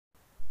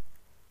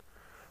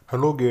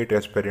Hello gate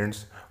aspirants.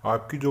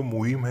 आपकी जो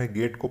मुहिम है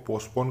गेट को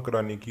पोस्टपोन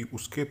कराने की,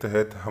 उसके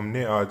तहत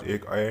हमने आज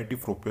एक आईआईटी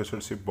प्रोफेसर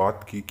से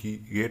बात की कि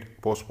गेट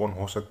पोस्टपोन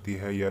हो सकती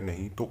है या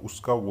नहीं। तो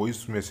उसका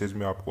वॉइस मैसेज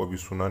मैं आपको अभी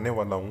सुनाने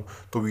वाला हूं,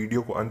 तो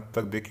वीडियो को अंत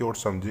तक देखिए और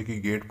समझे कि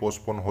गेट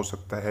पोस्टपोन हो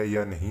सकता है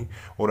या नहीं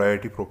और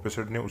आईआईटी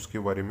प्रोफेसर ने उसके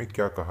बारे में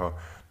क्या कहा।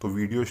 तो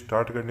वीडियो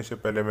स्टार्ट करने से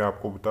पहले मैं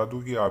आपको बता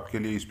दूं कि आपके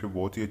लिए इस पर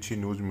बहुत ही अच्छी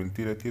न्यूज़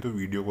मिलती रहती है, तो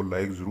वीडियो को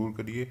लाइक ज़रूर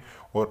करिए।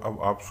 और अब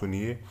आप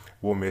सुनिए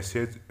वो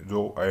मैसेज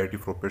जो आईआईटी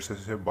प्रोफेसर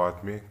से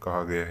बात में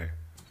कहा गया है।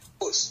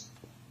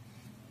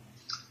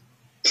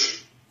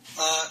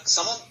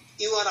 Some of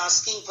you are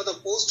asking for the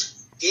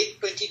post-GATE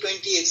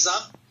 2020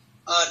 exam.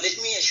 Let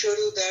me assure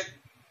you that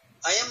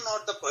I am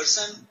not the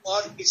person, or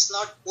it's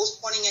not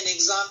postponing an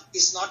exam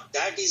is not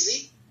that easy.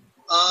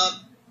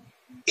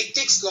 It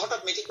takes a lot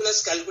of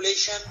meticulous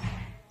calculation.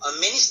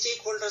 Many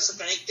stakeholders are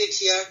connected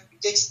here.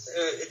 It takes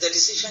the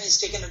decision is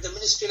taken at the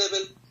ministry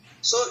level.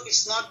 So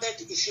it's not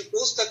that if you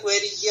post the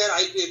query here,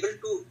 I'll be able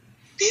to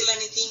tell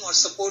anything or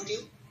support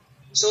you.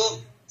 So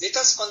let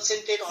us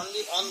concentrate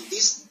only on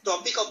this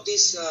topic of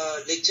this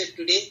lecture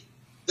today,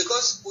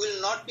 because we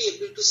will not be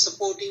able to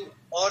support you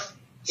or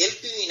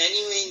help you in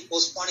any way in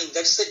postponing.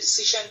 That's the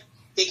decision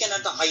taken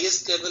at the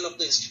highest level of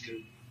the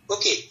institute.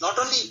 Okay, not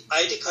only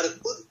IIT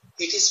Kharagpur,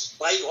 it is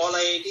by all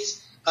IITs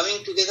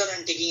coming together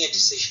and taking a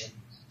decision.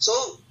 So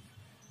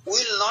we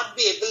will not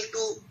be able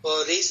to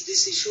raise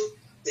this issue.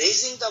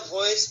 Raising the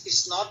voice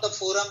is not the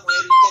forum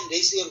where you can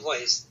raise your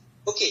voice.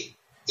 Okay.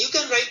 You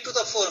can write to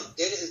the forum.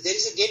 There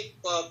is a GATE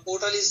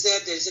portal is there.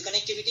 There is a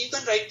connectivity. You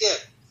can write there.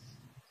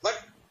 But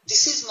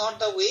this is not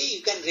the way you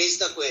can raise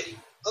the query.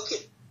 Okay.